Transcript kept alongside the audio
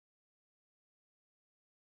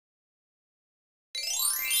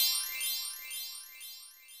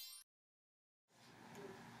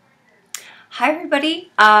Hi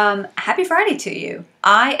everybody, happy Friday to you.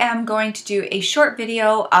 I am going to do a short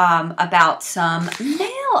video about some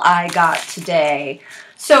mail I got today.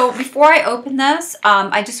 So before I open this,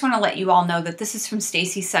 I just want to let you all know that this is from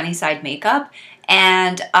Stacy Sunnyside Makeup,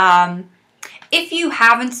 and if you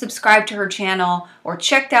haven't subscribed to her channel or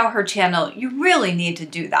checked out her channel, you really need to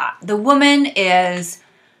do that. The woman is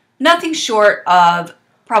nothing short of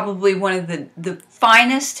probably one of the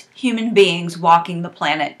finest human beings walking the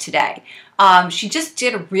planet today. She just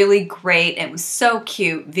did a really great, it was so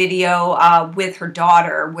cute, video with her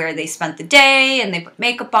daughter where they spent the day and they put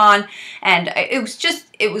makeup on, and it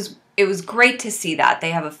was great to see that.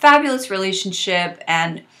 They have a fabulous relationship,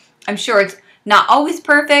 and I'm sure it's not always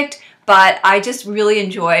perfect, but I just really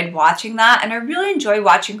enjoyed watching that, and I really enjoy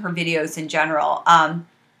watching her videos in general. And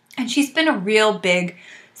she's been a real big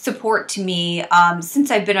support to me since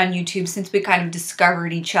I've been on YouTube, since we kind of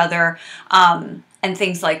discovered each other and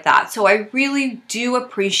things like that. So I really do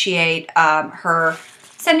appreciate her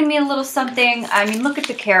sending me a little something. I mean, look at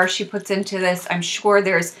the care she puts into this. I'm sure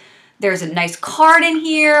there's a nice card in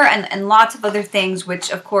here and lots of other things,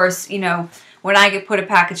 which of course, you know, when I put a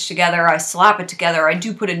package together, I slap it together. I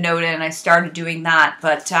do put a note in. I started doing that,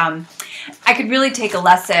 but I could really take a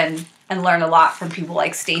lesson and learn a lot from people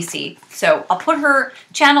like Stacy. So I'll put her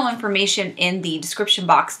channel information in the description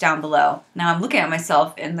box down below. Now I'm looking at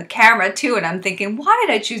myself in the camera too, and I'm thinking, why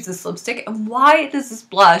did I choose this lipstick? And why does this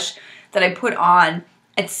blush that I put on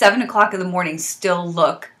at 7 o'clock in the morning still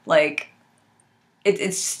look like it's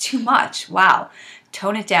just too much? Wow.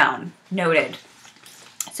 Tone it down. Noted.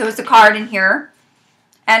 So it's a card in here.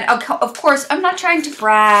 And of course, I'm not trying to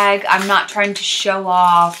brag. I'm not trying to show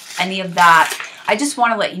off any of that. I just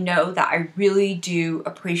want to let you know that I really do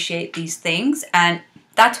appreciate these things, and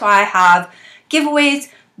that's why I have giveaways.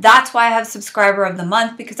 That's why I have Subscriber of the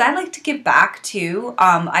Month, because I like to give back too.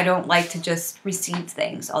 I don't like to just receive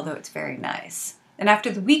things, although it's very nice. And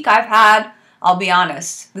after the week I've had, I'll be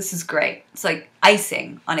honest, this is great. It's like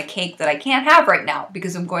icing on a cake that I can't have right now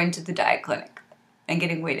because I'm going to the diet clinic and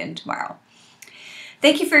getting weighed in tomorrow.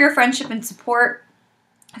 Thank you for your friendship and support.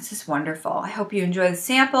 This is wonderful. I hope you enjoy the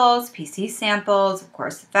samples, PC samples, of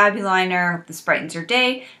course the Fabuliner. Hope this brightens your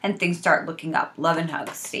day and things start looking up. Love and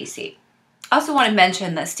hugs, Stacy. I also want to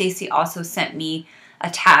mention that Stacy also sent me a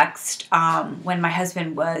text when my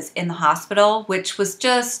husband was in the hospital, which was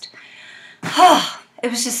just, it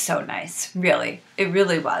was just so nice, really. It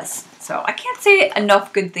really was. So I can't say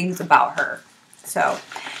enough good things about her. So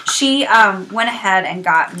she went ahead and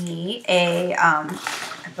got me a,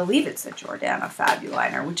 I believe it's a Jordana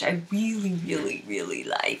Fabuliner, which I really, really, really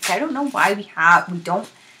like. I don't know why we don't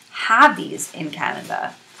have these in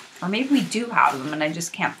Canada. Or maybe we do have them and I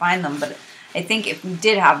just can't find them. But I think if we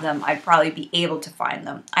did have them, I'd probably be able to find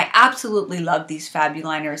them. I absolutely love these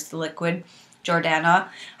Fabuliners, the liquid Jordana.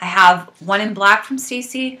 I have one in black from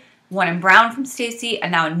Stacy, one in brown from Stacy,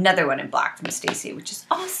 and now another one in black from Stacy, which is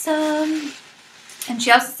awesome. And she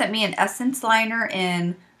also sent me an Essence liner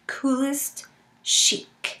in Coolest Chic.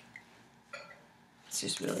 It's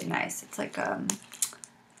just really nice. It's like a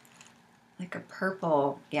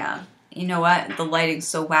purple, yeah. You know what? The lighting's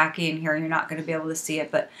so wacky in here, you're not going to be able to see it,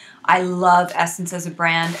 but I love Essence as a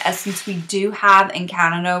brand. Essence we do have in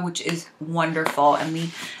Canada, which is wonderful, and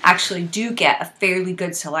we actually do get a fairly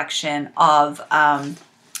good selection of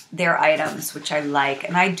their items, which I like,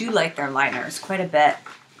 and I do like their liners quite a bit.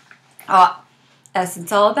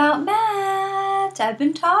 Essence All About Matte. I've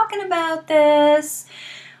been talking about this.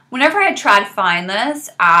 Whenever I try to find this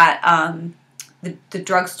at the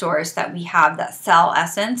drugstores that we have that sell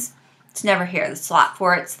Essence, it's never here. The slot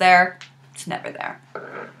for it's there. It's never there.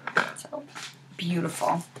 So,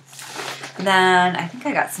 beautiful. Then I think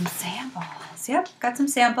I got some samples. Yep, got some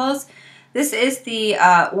samples. This is the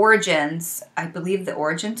Origins, I believe the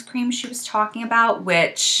Origins cream she was talking about,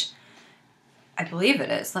 which I believe it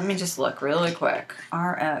is. Let me just look really quick.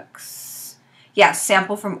 RX. Yeah,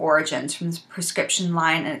 sample from Origins, from this prescription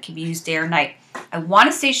line, and it can be used day or night. I want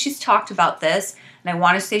to say she's talked about this, and I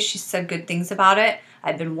want to say she said good things about it.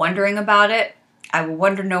 I've been wondering about it. I will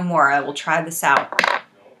wonder no more. I will try this out.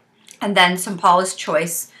 And then some Paula's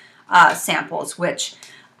Choice samples, which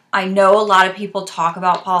I know a lot of people talk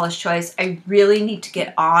about Paula's Choice. I really need to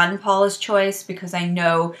get on Paula's Choice because I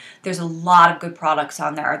know there's a lot of good products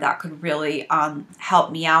on there that could really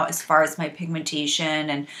help me out as far as my pigmentation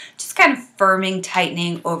and just kind of firming,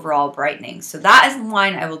 tightening, overall brightening. So that is the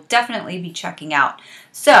line I will definitely be checking out.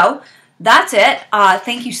 So that's it.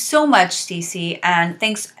 Thank you so much, Stacy, and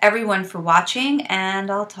thanks everyone for watching,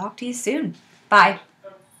 and I'll talk to you soon. Bye.